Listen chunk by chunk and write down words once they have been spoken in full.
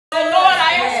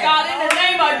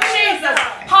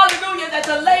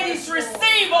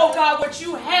what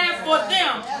you have for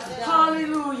them.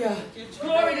 Hallelujah.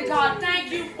 Glory to God. Thank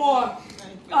you for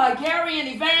Gary and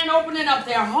Yvonne opening up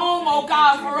their home, oh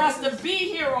God, for us to be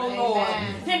here, oh Lord.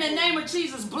 In the name of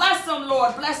Jesus, bless them,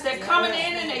 Lord. Bless their coming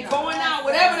in and their going out.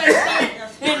 Whatever they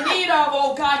stand in need of,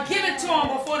 oh God, give it to them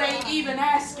before they even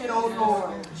ask it, oh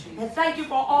Lord. And thank you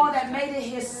for all that made it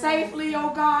here safely,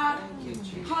 oh God.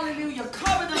 Hallelujah.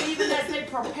 Cover them even as they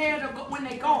prepare to go, when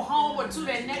they go home or to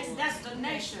their next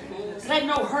destination. Let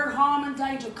no hurt, harm, and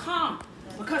danger come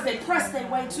because they press their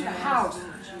way to the house.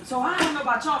 So I don't know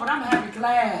about y'all, but I'm happy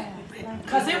glad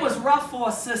because it was rough for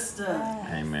a sister.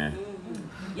 Amen.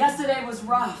 Yesterday was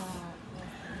rough.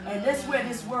 And that's where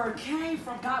this word came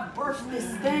from. God birthed this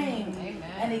thing. Amen.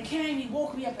 And it came, he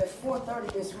woke me up at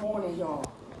 4:30 this morning, y'all.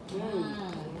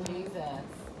 Jesus.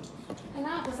 And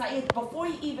I was like, before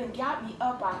he even got me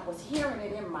up, I was hearing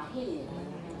it in my head.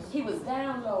 He was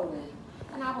downloading.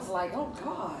 And I was like, oh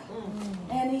God.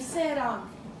 And he said,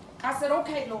 I said,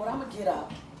 okay, Lord, I'm going to get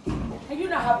up. And you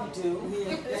know how we do.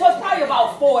 So it's probably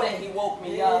about 4 that he woke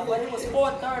me up. But it was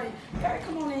 4:30. Gary,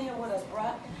 come on in here with us,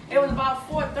 bruh. It was about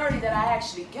 4:30 that I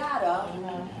actually got up.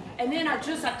 And then I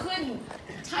couldn't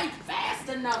type fast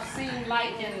enough, seemed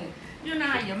like, and you know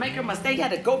how you make a mistake, you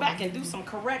had to go back and do some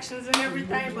corrections and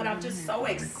everything, but I'm just so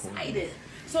excited.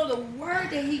 So the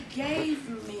word that he gave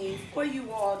me for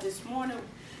you all this morning,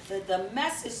 the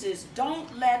message is,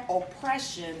 don't let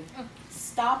oppression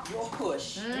stop your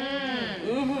push.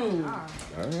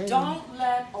 Don't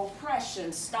let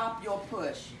oppression stop your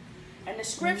push. And the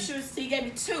scriptures, he gave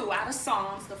me 2 out of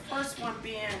Psalms. The first one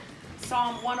being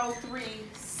Psalm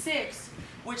 103:6,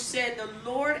 which said, the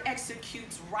Lord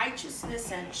executes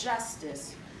righteousness and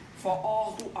justice for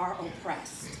all who are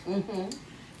oppressed.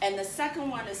 And the second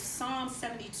one is Psalm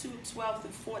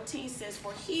 72:12-14 says,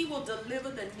 for he will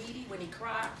deliver the needy when he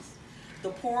cries, the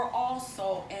poor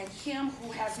also, and him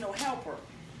who has no helper.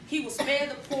 He will spare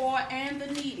the poor and the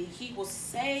needy. He will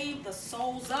save the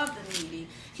souls of the needy.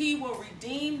 He will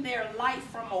redeem their life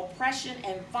from oppression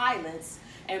and violence,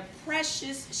 and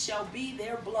precious shall be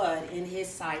their blood in his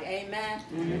sight. Amen.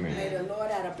 Amen. May the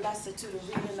Lord add a blessing to the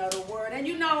reading of the word. And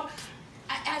you know,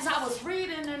 as I was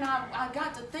reading and I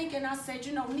got to thinking, I said,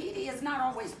 you know, needy is not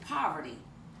always poverty.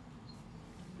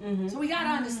 So we got to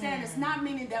understand it's not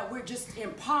meaning that we're just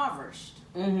impoverished.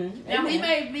 Now we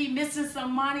may be missing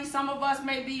some money. Some of us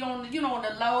may be on, on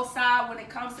the low side when it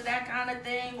comes to that kind of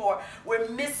thing, or we're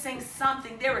missing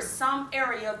something. There is some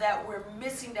area that we're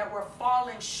missing, that we're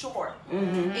falling short.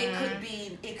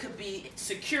 It could be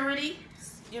security.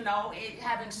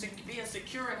 Being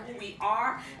secure in who we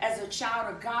are as a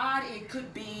child of God. It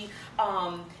could be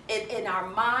in our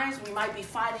minds. We might be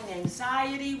fighting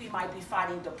anxiety. We might be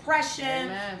fighting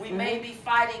depression. We may be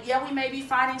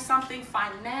fighting something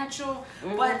financial.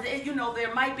 But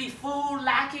there might be food,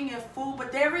 lacking in food.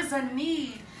 But there is a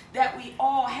need that we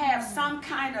all have, some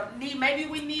kind of need. Maybe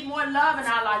we need more love in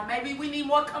our life. Maybe we need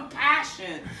more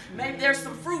compassion. Maybe there's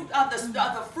some fruit of the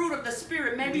fruit of the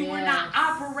Spirit. Maybe we're not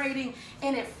operating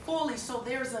in it fully, so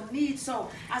there's a need. So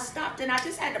I stopped and I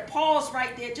just had to pause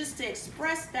right there just to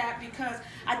express that, because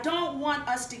I don't want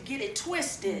us to get it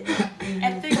twisted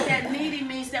and think that needy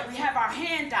means that we have our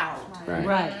hand out.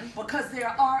 Right. Because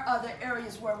there are other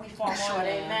areas where we fall short.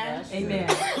 Amen. Amen.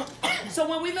 So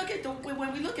when we look at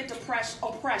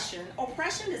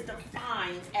oppression is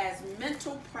defined as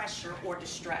mental pressure or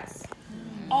distress.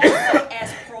 Also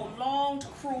as prolonged,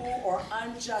 cruel, or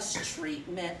unjust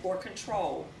treatment or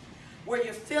control, where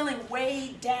you're feeling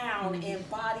weighed down in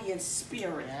body and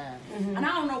spirit. And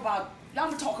I don't know about, I'm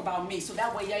going to talk about me, so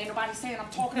that way ain't nobody saying I'm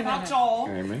talking about y'all.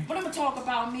 But I'm going to talk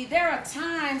about me. There are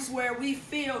times where we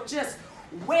feel just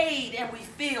weighed and we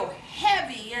feel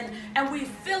heavy and we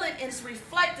feel it, it's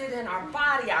reflected in our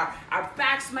body. Our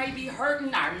backs may be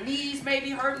hurting, our knees may be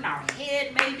hurting, our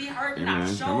head may be hurting, our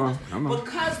shoulders,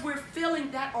 because we're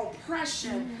feeling that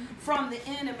oppression from the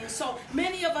enemy. So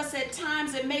many of us at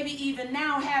times, and maybe even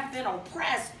now, have been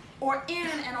oppressed or in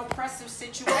an oppressive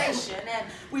situation, and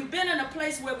we've been in a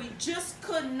place where we just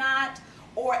could not,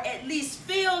 or at least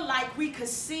feel like we could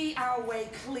see our way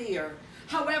clear.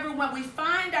 However, when we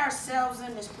find ourselves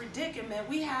in this predicament,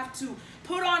 we have to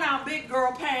put on our big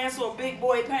girl pants or big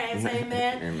boy pants,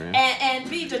 amen, and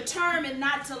be determined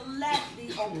not to let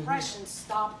the oppression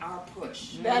stop our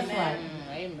push. That's right.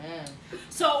 Amen.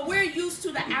 So we're used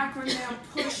to the acronym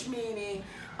PUSH, meaning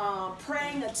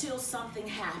praying until something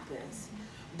happens.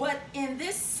 But in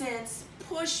this sense,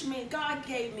 PUSH means, God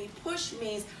gave me, PUSH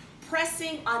means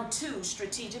pressing unto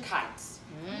strategic heights.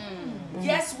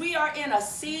 Yes, we are in a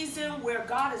season where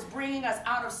God is bringing us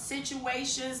out of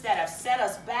situations that have set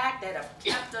us back, that have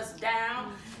kept us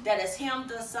down, that has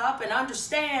hemmed us up. And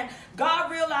understand, God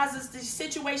realizes the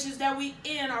situations that we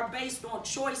in are based on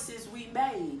choices we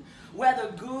made,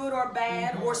 whether good or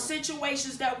bad, or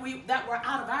situations that were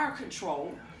out of our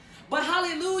control. But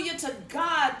hallelujah to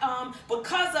God,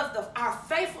 because of our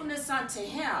faithfulness unto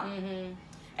him.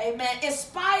 Amen. In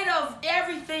spite of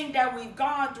everything that we've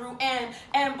gone through,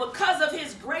 and because of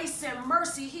his grace and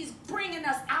mercy, he's bringing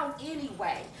us out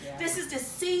anyway. Yeah. This is the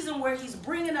season where he's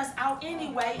bringing us out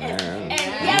anyway. And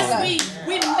yes,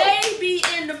 we may be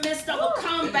in the midst of a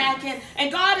comeback,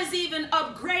 and God is even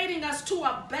upgrading us to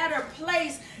a better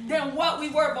place than what we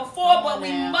were before. But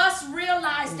we must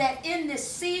realize that in this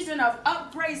season of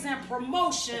upgrades and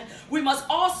promotion, we must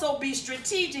also be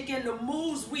strategic in the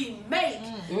moves we make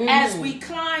as we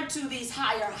climb to these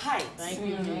higher heights. Thank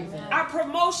you, Jesus. Our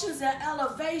promotions and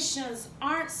elevations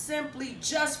aren't simply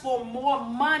just for more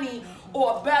money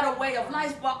or a better way of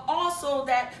life, but also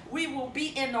that we will be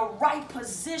in the right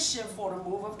position for the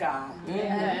move of God.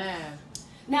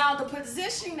 Now, the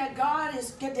position that God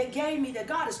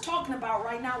is talking about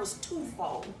right now is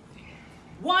twofold.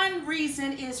 One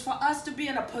reason is for us to be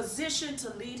in a position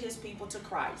to lead his people to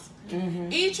Christ.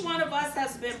 Each one of us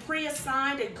has been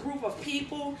pre-assigned a group of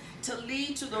people to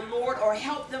lead to the Lord or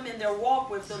help them in their walk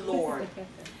with the Lord.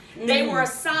 They were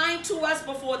assigned to us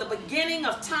before the beginning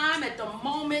of time, at the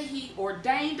moment he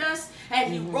ordained us,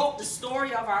 and he wrote the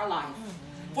story of our life.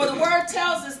 For the word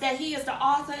tells us that he is the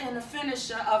author and the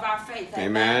finisher of our faith.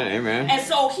 Amen. Amen. And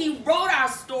so he wrote our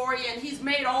story, and he's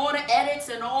made all the edits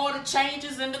and all the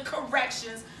changes and the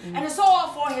corrections. And it's all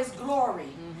for his glory.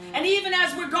 And even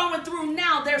as we're going through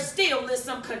now, there still is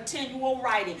some continual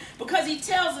writing. Because he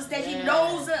tells us that he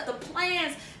knows the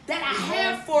plans that I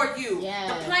have for you.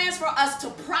 The plans for us to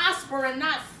prosper and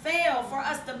not fail, for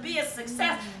us to be a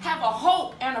success, have a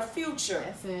hope and a future.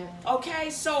 That's it. Okay,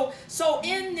 so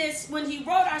in this, when he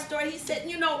wrote our story, he said,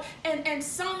 you know, and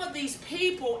some of these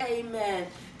people, amen,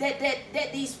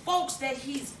 that these folks that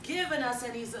he's given us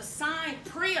and he's assigned,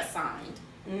 pre-assigned,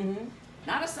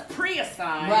 not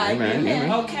pre-assigned. Right.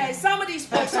 Amen. Okay, some of these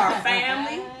folks are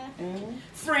family,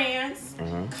 friends,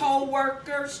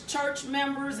 co-workers, church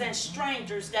members, and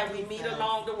strangers that we meet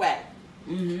along the way.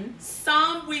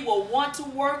 Some we will want to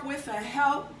work with and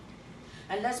help.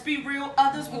 And let's be real,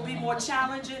 others will be more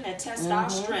challenging and test our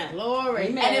strength. Glory.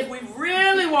 And if we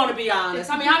really want to be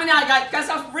honest, I mean, how many I got? Because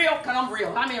I'm real. Because I'm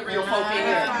real. How many real folk in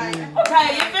here?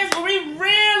 Okay, if we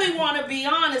really want to be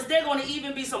honest, there are going to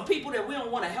even be some people that we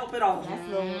don't want to help at all.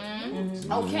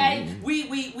 Okay,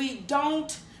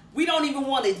 we don't even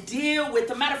want to deal with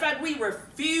them. Matter of fact, we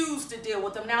refuse to deal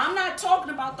with them. Now, I'm not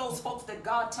talking about those folks that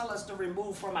God tells us to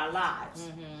remove from our lives.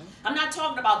 I'm not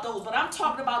talking about those, but I'm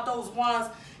talking about those ones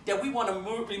that we want to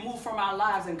remove from our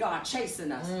lives and God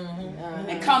chasing us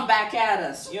and come back at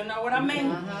us. You know what I mean?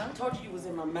 I told you was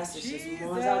in my message this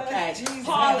morning. Okay.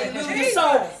 Hallelujah.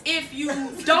 So if you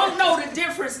don't know the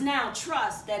difference now,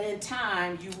 trust that in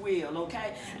time you will,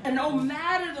 okay? And no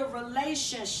matter the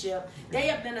relationship, they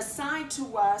have been assigned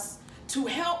to us to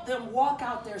help them walk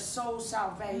out their soul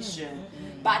salvation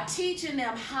by teaching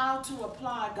them how to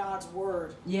apply God's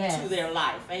word to their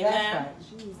life. Amen?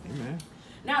 Amen.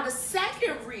 Now, the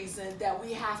second reason that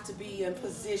we have to be in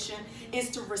position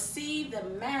is to receive the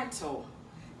mantle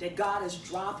that God is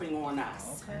dropping on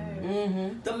us.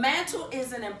 The mantle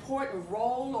is an important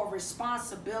role or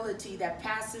responsibility that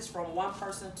passes from one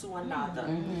person to another.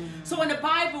 So in the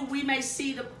Bible, we may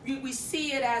see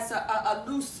it as a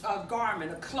loose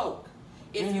garment, a cloak,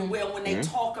 if you will, when they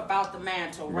talk about the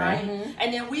mantle, right?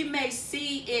 And then we may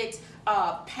see it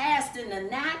passed in the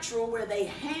natural where they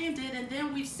hand it, and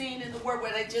then we've seen in the word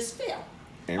where they just fell.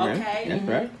 Okay, that's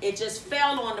right. It just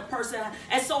fell on the person,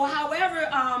 and so however,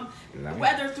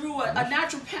 whether through a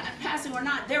natural passing or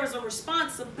not, there is a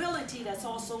responsibility that's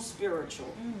also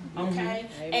spiritual. Okay,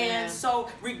 and so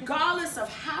regardless of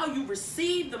how you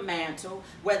receive the mantle,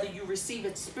 whether you receive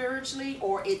it spiritually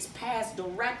or it's passed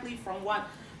directly from one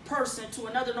person to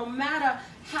another, no matter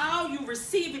how you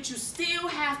receive it, you still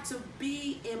have to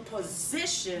be in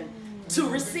position to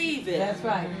receive it. That's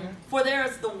right. For there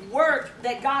is the work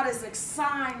that God has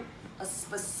assigned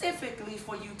specifically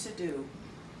for you to do.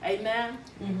 Amen.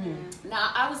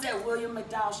 Now, I was at William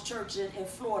McDowell's church in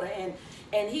Florida,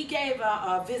 and he gave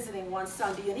a visiting one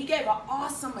Sunday, and he gave an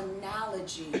awesome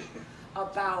analogy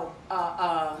about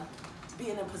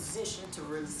being in position to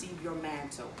receive your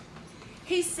mantle.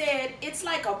 He said, it's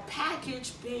like a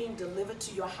package being delivered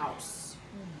to your house.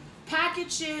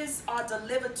 Packages are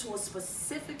delivered to a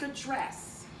specific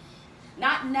address.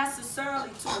 not necessarily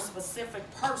to a specific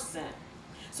person.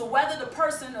 So whether the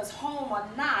person is home or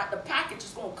not, the package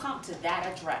is going to come to that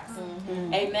address.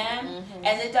 Amen?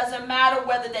 And it doesn't matter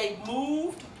whether they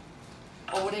moved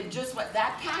or they just,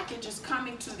 that package is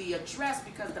coming to the address,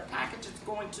 because the package is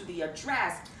going to the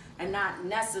address and not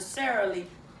necessarily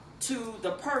to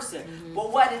the person.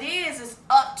 But what it is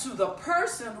up to the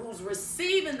person who's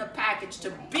receiving the package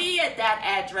to be at that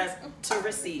address to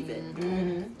receive it.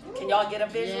 Can y'all get a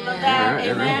visual of that?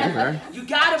 Amen. You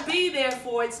got to be there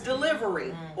for its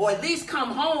delivery, or at least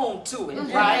come home to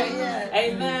it, right?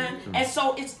 Amen. And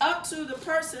so it's up to the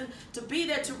person to be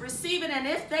there to receive it, and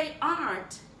if they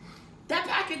aren't, that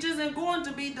package isn't going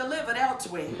to be delivered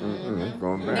elsewhere.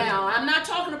 Now, I'm not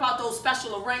talking about those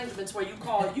special arrangements where you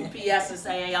call UPS and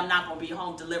say, hey, I'm not going to be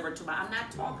home delivered to I'm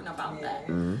not talking about that.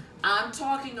 I'm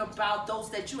talking about those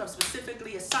that you have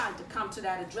specifically assigned to come to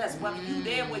that address, whether you're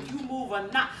there when you move or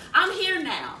not. I'm here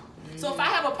now. So if I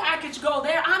have a package go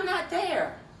there, I'm not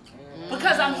there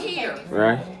because I'm here.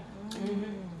 Right.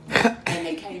 And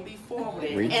they can't be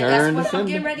forwarded. And that's what I'm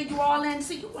getting ready to do all in.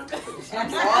 See, you want to do this.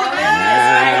 And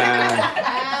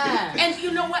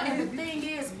you know what? And the thing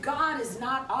is, God is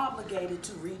not obligated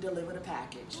to redeliver the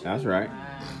package. That's right.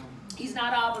 He's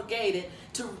not obligated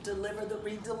to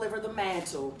redeliver the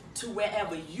mantle to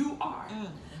wherever you are.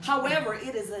 However,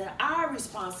 it is our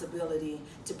responsibility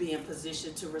to be in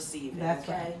position to receive it.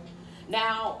 Okay?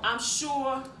 Now, I'm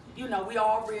sure, you know, we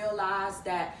all realize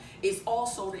that it's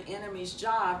also the enemy's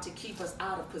job to keep us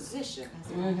out of position.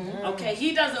 Okay,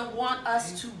 he doesn't want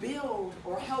us to build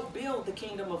or help build the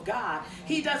kingdom of God.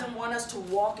 He doesn't want us to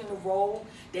walk in the role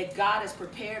that God has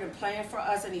prepared and planned for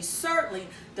us, and he certainly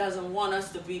doesn't want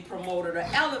us to be promoted or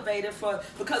elevated,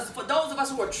 because for those of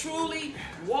us who are truly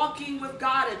walking with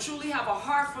God and truly have a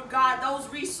heart for God, those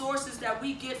resources that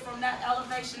we get from that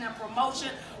elevation and promotion,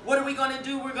 what are we going to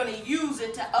do? We're going to use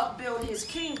it to upbuild his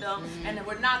kingdom, and then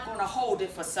we're not going to hold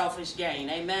it for selfish gain.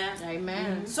 Amen?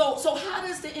 Amen. So how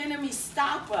does the enemy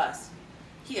stop us?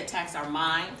 He attacks our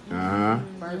mind,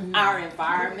 our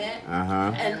environment,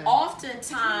 and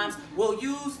oftentimes will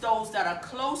use those that are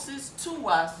closest to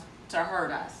us to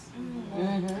hurt us.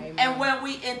 And when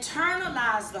we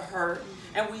internalize the hurt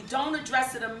and we don't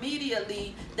address it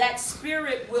immediately, that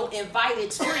spirit will invite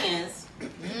its friends,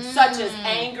 such as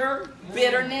anger,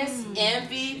 bitterness,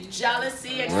 envy,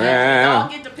 jealousy, etc. Y'all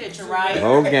get the picture, right?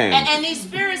 Okay. And these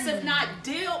spirits, if not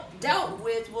dealt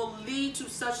with, will lead to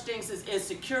such things as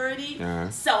insecurity,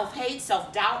 self-hate,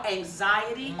 self-doubt,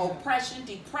 anxiety, oppression,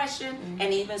 depression,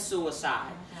 and even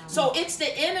suicide. So it's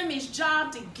the enemy's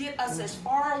job to get us as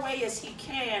far away as he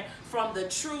can from the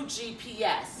true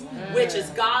GPS, which is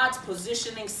God's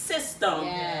positioning system,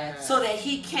 so that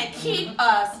he can keep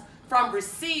us from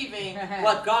receiving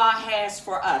what God has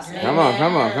for us. Come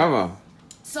on.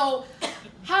 So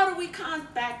how do we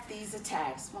combat these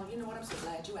attacks? Well, you know what? I'm so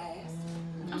glad you asked.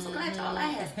 I'm so glad y'all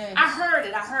asked. I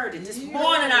heard it. This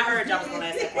morning I heard y'all was going to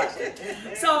ask that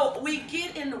question. So we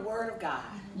get in the Word of God.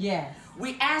 Yes.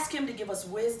 We ask him to give us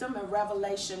wisdom and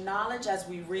revelation knowledge as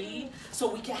we read,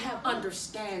 so we can have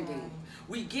understanding.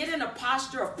 We get in a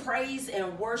posture of praise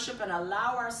and worship and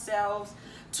allow ourselves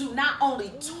to not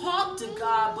only talk to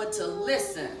God, but to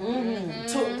listen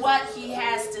to what he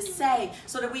has to say,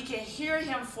 so that we can hear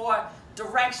him for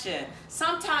direction.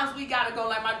 Sometimes we got to go,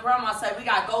 like my grandma said, we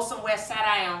got to go somewhere, sit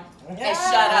down, and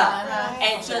shut up,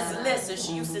 and just listen.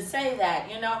 She used to say that,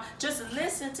 you know, just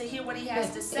listen to hear what he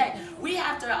has to say. We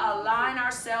have to align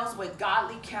ourselves with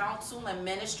godly counsel and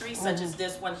ministry, such as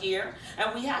this one here,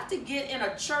 and we have to get in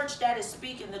a church that is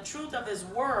speaking the truth of his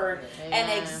word and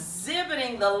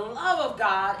exhibiting the love of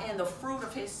God and the fruit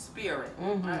of his spirit.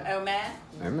 Amen?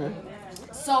 Amen.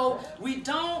 So we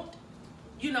don't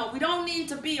need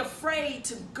to be afraid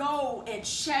to go and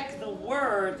check the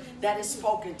word that is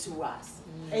spoken to us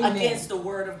against the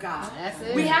word of God.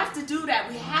 We have to do that.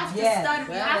 We have to study.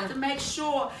 We have to make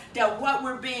sure that what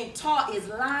we're being taught is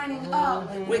lining up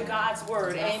with God's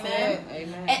word. Amen.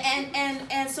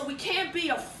 And so we can't be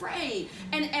afraid.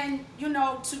 And you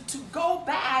know, to go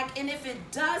back, and if it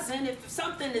doesn't, if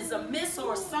something is amiss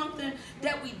or something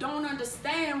that we don't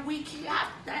understand, we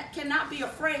cannot be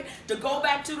afraid to go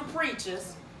back to the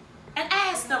preachers and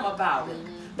ask them about it.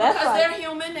 Because they're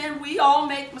human and we all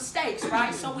make mistakes,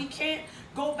 right? So we can't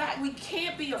go back. We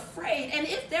can't be afraid. And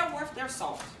if they're worth their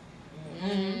salt,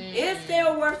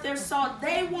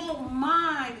 they won't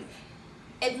mind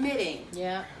admitting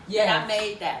that I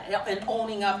made that and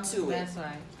owning up to it. That's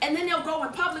right. And then they'll go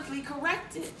and publicly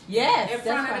correct it. Yes, in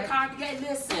front of the congregation.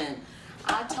 Listen,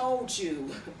 I told you,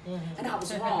 and I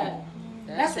was wrong.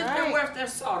 That's if they're worth their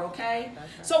salt, okay?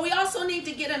 So we also need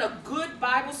to get in a good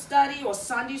Bible study or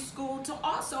Sunday school to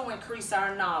also increase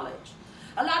our knowledge.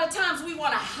 A lot of times we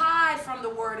want to hide from the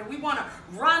word and we want to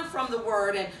run from the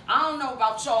word. And I don't know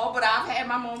about y'all, but I've had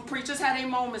my moment. Preachers had their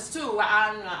moments too.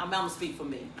 I'm going to speak for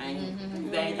me.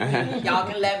 Y'all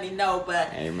can let me know.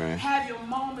 But Amen. Have your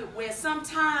moment where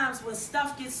sometimes when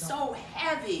stuff gets so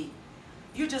heavy,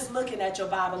 you're just looking at your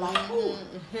Bible like, ooh.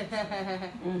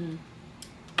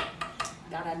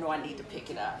 God, I know I need to pick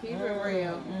it up. Keep it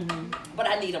real. But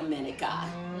I need a minute, God.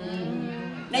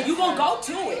 Now you're going to go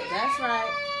to it. That's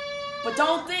right. But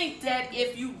don't think that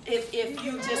if you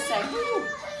just say, whew,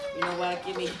 you know what,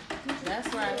 give me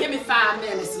 5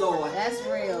 minutes, Lord. That's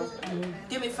real.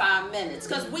 Give me 5 minutes.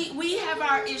 Because we have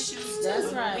our issues too.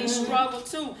 That's right. We struggle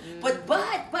too. But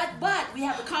we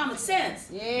have the common sense.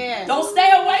 Yeah. Don't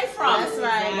stay away from That's it.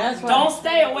 right. That's right. Don't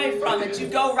stay away from it. You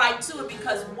go right to it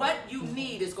because what you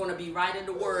need is going to be right in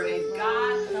the Word. And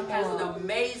God has an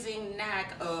amazing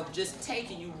knack of just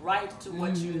taking you right to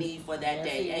what you need for that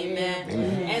day. Amen.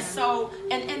 And so,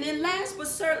 and then last but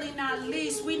certainly not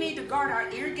least, we need to guard our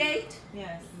ear gate.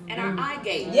 Yes. And our eye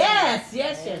gate. Yes.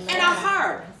 And our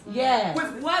heart. Yes.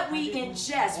 With what we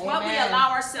ingest, what we Amen.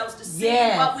 allow ourselves to see,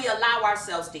 Yes. what we allow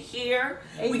ourselves to hear.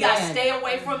 We got to stay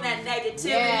away from that negativity.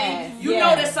 Yes. You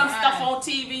know there's some stuff on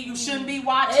TV you shouldn't be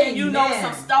watching. Amen. You know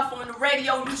some stuff on the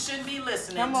radio you shouldn't be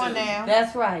listening to. Come on now.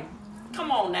 That's right.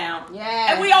 Come on now.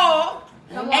 Yes. And we all.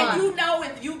 Come and on. you know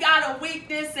if you got a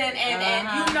weakness and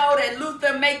you know that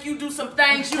Luther make you do some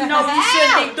things you know you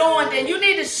shouldn't be doing, then you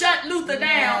need to shut Luther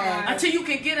down until you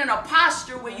can get in a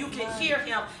posture where you can hear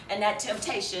him and that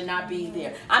temptation not be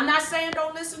there. I'm not saying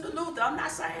don't listen to Luther. I'm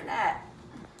not saying that.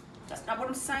 That's not what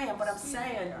I'm saying. But I'm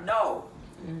saying know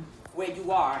where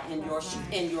you are in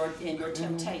your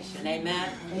temptation.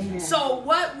 Amen. So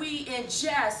what we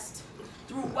ingest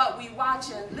through what we watch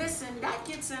and listen, that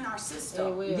gets in our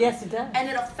system. Yes, it does. And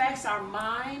it affects our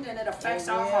mind and it affects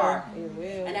our heart. It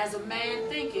will. And as a man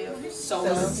thinketh, so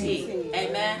is he.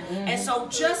 Amen. And so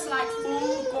just like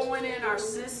food going in our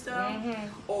system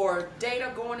or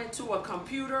data going into a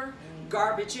computer,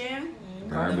 garbage in,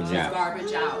 Garbage out.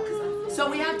 garbage out. So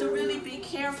we have to really be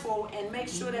careful and make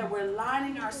sure that we're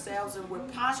lining ourselves and we're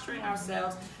posturing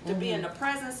ourselves to be in the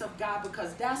presence of God,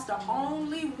 because that's the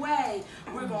only way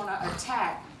we're going to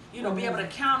attack, be able to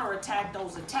counterattack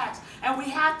those attacks. And we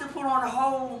have to put on the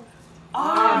whole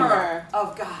armor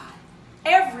of God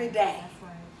every day.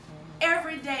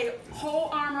 Every day, whole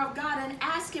armor of God, and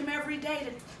ask him every day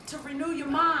to renew your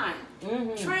mind,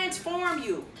 transform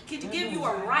you, to give you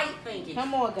a right thinking.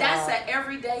 Come on, God. That's an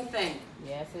everyday thing.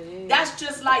 Yes, it is. That's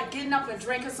just like getting up and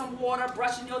drinking some water,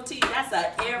 brushing your teeth. That's an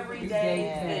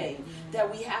everyday thing that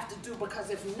we have to do,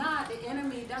 because if not, the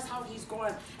enemy, that's how he's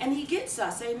going. And he gets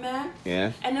us, amen?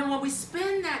 Yes. And then when we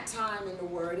spend that time in the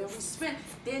Word,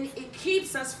 then it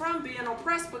keeps us from being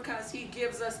oppressed, because he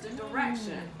gives us the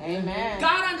direction. Amen.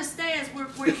 God understands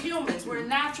we're humans, we're a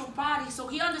natural body, so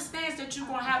he understands that you're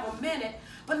going to have a minute,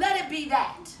 but let it be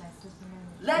that.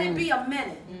 Let it be a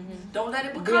minute. Don't let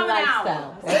it become an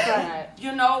hour. That's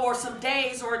right. Or some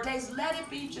days or days. Let it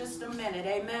be just a minute.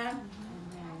 Amen?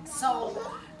 So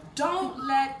don't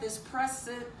let this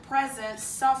present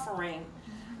suffering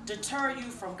deter you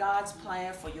from God's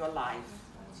plan for your life.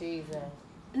 Jesus.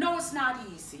 No, it's not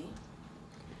easy.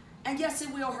 And yes,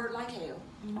 it will hurt like hell.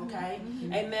 Okay?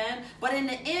 Amen? But in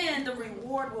the end, the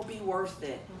reward will be worth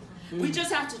it. We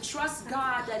just have to trust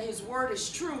God that his word is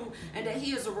true and that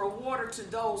he is a rewarder to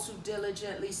those who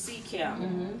diligently seek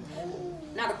him.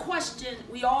 Now the question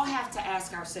we all have to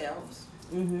ask ourselves,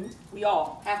 we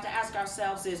all have to ask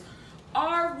ourselves is,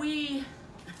 are we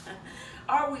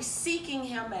seeking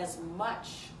him as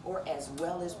much or as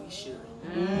well as we should?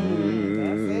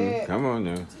 That's it. Come on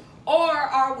now. Or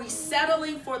are we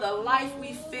settling for the life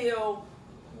we feel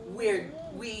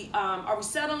are we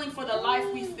settling for the life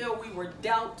we feel we were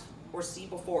dealt or see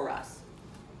before us?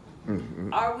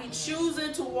 Are we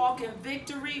choosing to walk in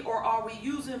victory, or are we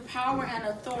using power and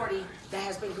authority that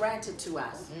has been granted to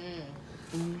us?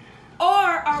 Or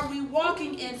are we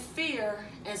walking in fear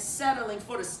and settling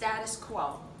for the status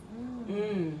quo?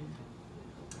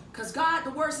 Because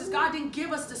the word says God didn't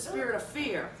give us the spirit of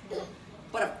fear,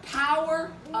 but of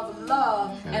power, of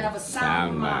love, and of a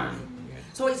sound mind.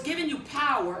 So he's giving you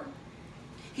power.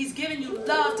 He's giving you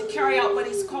love to carry out what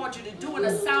he's called you to do, and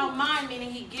a sound mind,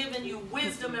 meaning he's giving you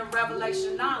wisdom and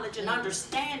revelation, knowledge and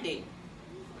understanding,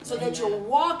 so that you're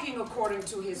walking according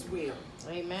to his will.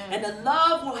 Amen. And the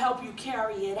love will help you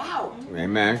carry it out.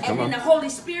 Amen. And then the Holy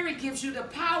Spirit gives you the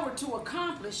power to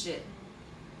accomplish it.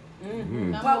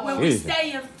 But when we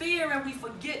stay in fear and we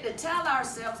forget to tell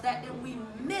ourselves that, then we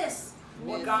miss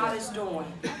what God is doing.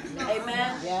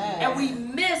 Amen. And we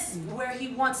miss where he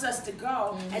wants us to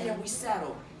go, and then we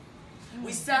settle.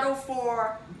 We settle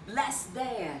for less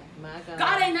than.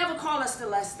 God ain't never called us to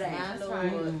less than.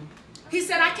 He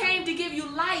said, I came to give you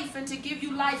life and to give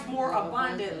you life more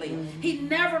abundantly. He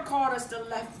never called us to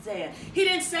less than. He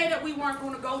didn't say that we weren't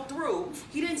going to go through.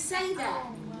 He didn't say that.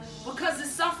 Because the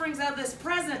sufferings of this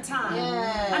present time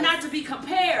are not to be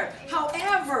compared.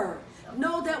 However,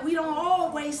 know that we don't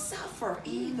always suffer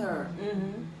either.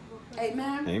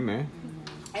 Amen? Amen.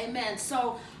 Amen.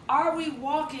 So are we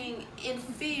walking in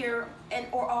fear,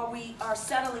 or are we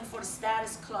settling for the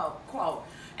status quo?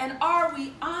 And are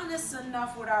we honest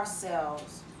enough with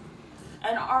ourselves?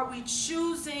 And are we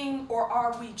choosing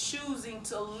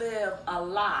to live a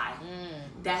lie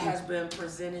that has been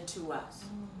presented to us?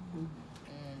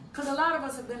 Because a lot of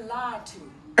us have been lied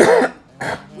to.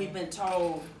 We've been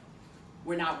told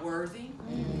we're not worthy.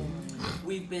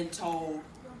 We've been told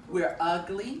we're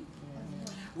ugly.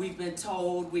 We've been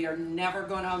told we are never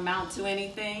going to amount to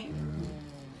anything.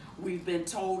 We've been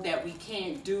told that we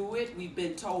can't do it. We've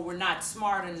been told we're not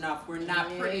smart enough. We're not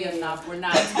pretty enough. We're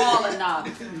not tall enough.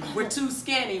 We're too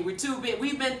skinny. We're too big.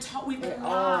 We've been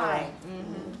lied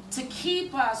to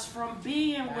keep us from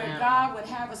being where God would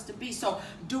have us to be. So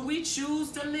do we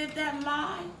choose to live that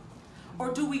lie?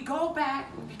 Or do we go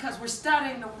back because we're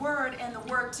studying the Word, and the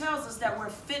Word tells us that we're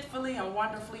fitfully and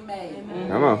wonderfully made? Amen.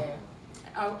 Come on.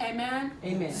 Amen?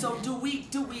 Amen. So do we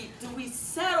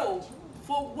settle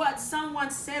for what someone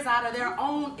says out of their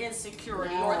own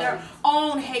insecurity or their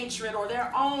own hatred or their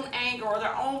own anger or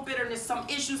their own bitterness, some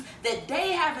issues that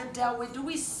they haven't dealt with? Do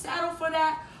we settle for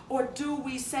that, or do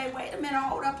we say, wait a minute,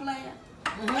 hold up, player?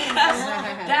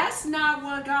 That's not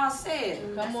what God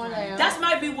said. Come on now. That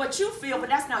might be what you feel, but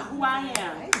that's not who I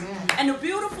am. And the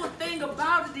beautiful thing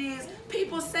about it is,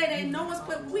 people say they know us,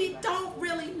 but we don't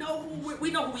really know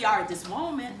we know who we are at this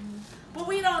moment, but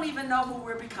we don't even know who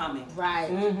we're becoming. Right.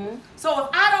 So if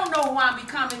I don't know who I'm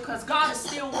becoming, because God is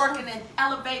still working and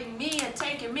elevating me and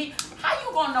taking me, how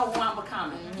you gonna know who I'm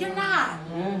becoming? You're not.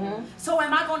 So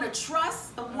am I going to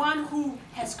trust the one who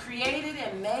has created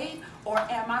and made, or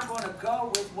am I going to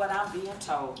go with what I'm being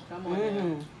told? Come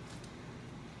on.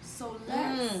 So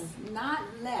let's not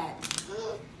let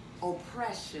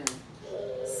oppression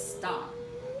stop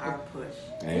our push.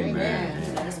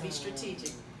 Amen. Let us be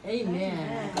strategic.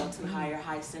 Amen. Go to higher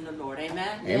heights in the Lord.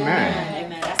 Amen. Amen.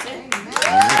 Amen. That's it. Amen.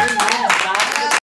 God